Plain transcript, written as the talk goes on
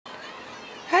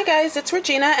Hi guys, it's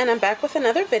Regina and I'm back with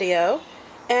another video,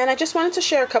 and I just wanted to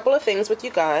share a couple of things with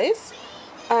you guys.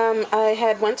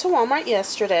 I went to Walmart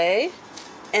yesterday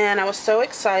and I was so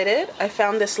excited. I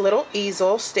found this little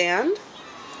easel stand,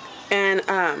 and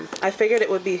I figured it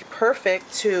would be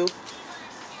perfect to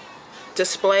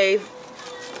display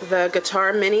the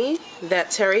guitar mini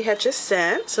that Terry had just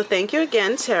sent. So thank you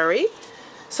again, Terry.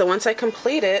 So once I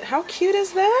complete it, how cute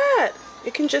is that?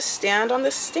 It can just stand on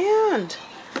the stand.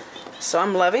 So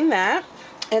I'm loving that.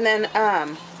 And then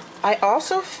I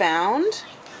also found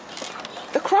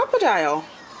the crocodile.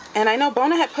 And I know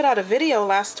Bona had put out a video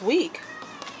last week,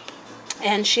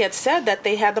 and she had said that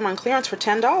they had them on clearance for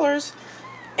 $10,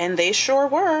 and they sure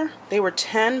were. They were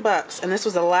 10 bucks, and this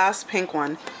was the last pink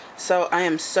one. So I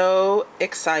am so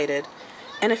excited.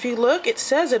 And if you look, it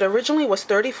says it originally was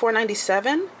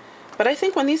 $34.97, but I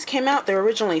think when these came out, they were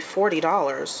originally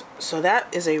 $40. So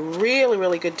that is a really,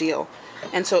 really good deal.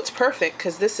 And so it's perfect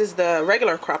because this is the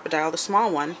regular crocodile, the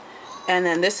small one, and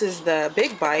then this is the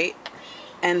big bite.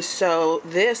 And so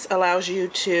this allows you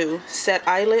to set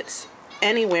eyelets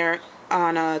anywhere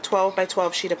on a 12 by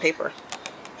 12 sheet of paper.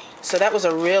 So that was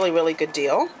a really, really good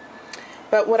deal.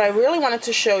 But what I really wanted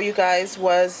to show you guys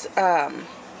was a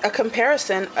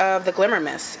comparison of the Glimmer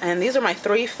Mist. And these are my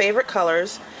 3 favorite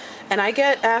colors. And I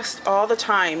get asked all the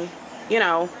time, you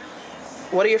know,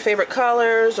 what are your favorite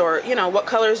colors, or, you know, what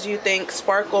colors do you think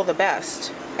sparkle the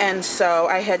best? And so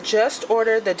I had just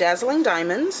ordered the Dazzling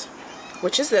Diamonds,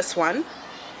 which is this one.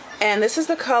 And this is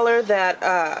the color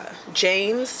that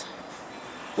James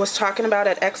was talking about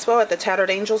at Expo at the Tattered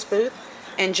Angels booth.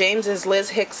 And James is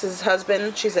Liz Hicks's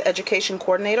husband. She's the education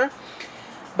coordinator.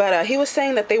 But he was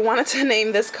saying that they wanted to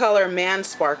name this color Man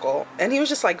Sparkle. And he was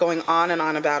just like going on and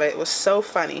on about it. It was so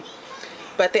funny.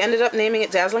 But they ended up naming it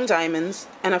Dazzling Diamonds,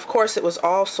 and of course it was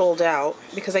all sold out,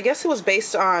 because I guess it was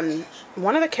based on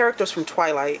one of the characters from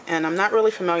Twilight, and I'm not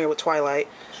really familiar with Twilight,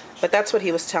 but that's what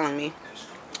he was telling me.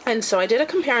 And so I did a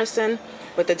comparison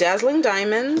with the Dazzling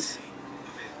Diamonds,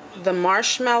 the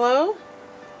Marshmellow,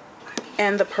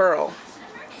 and the Pearl.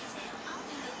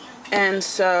 And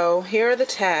so here are the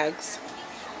tags.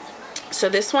 So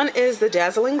this one is the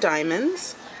Dazzling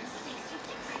Diamonds,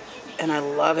 and I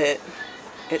love it.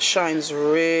 It shines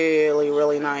really,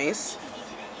 really nice.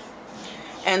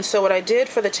 And so what I did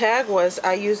for the tag was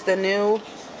I used the new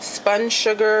Sponge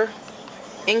Sugar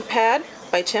ink pad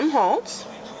by Tim Holtz.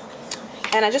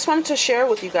 And I just wanted to share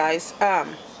with you guys, I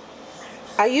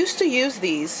used to use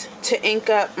these to ink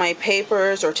up my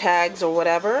papers or tags or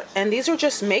whatever, and these are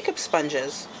just makeup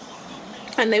sponges.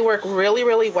 And they work really,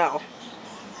 really well.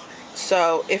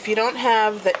 So if you don't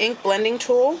have the ink blending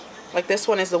tool, like this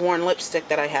one is the worn lipstick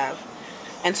that I have.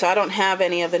 And so I don't have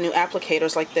any of the new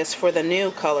applicators like this for the new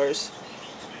colors.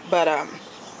 But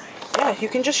yeah, you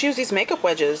can just use these makeup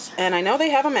wedges. And I know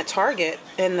they have them at Target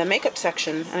in the makeup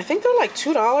section. And I think they're like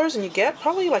 $2, and you get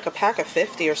probably like a pack of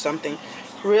 50 or something.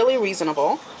 Really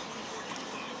reasonable.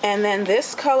 And then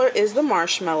this color is the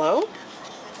Marshmellow,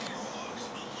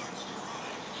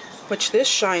 which this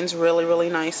shines really, really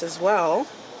nice as well.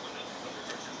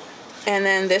 And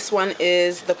then this one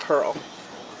is the Pearl.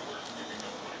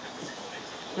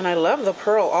 And I love the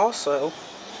Pearl also,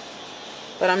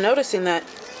 but I'm noticing that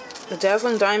the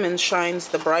Dazzling Diamond shines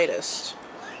the brightest.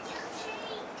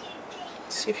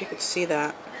 Let's see if you could see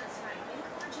that.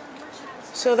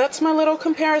 So that's my little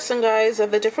comparison, guys,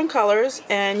 of the different colors,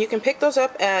 and you can pick those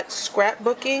up at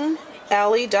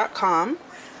scrapbookingalley.com.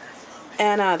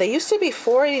 And they used to be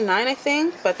 $4.89, I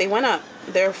think, but they went up.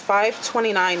 They're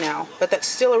 $5.29 now, but that's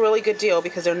still a really good deal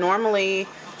because they're normally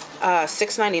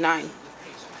 $6.99.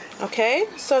 Okay,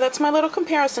 so that's my little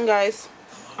comparison, guys.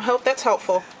 I hope that's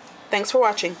helpful. Thanks for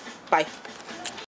watching. Bye.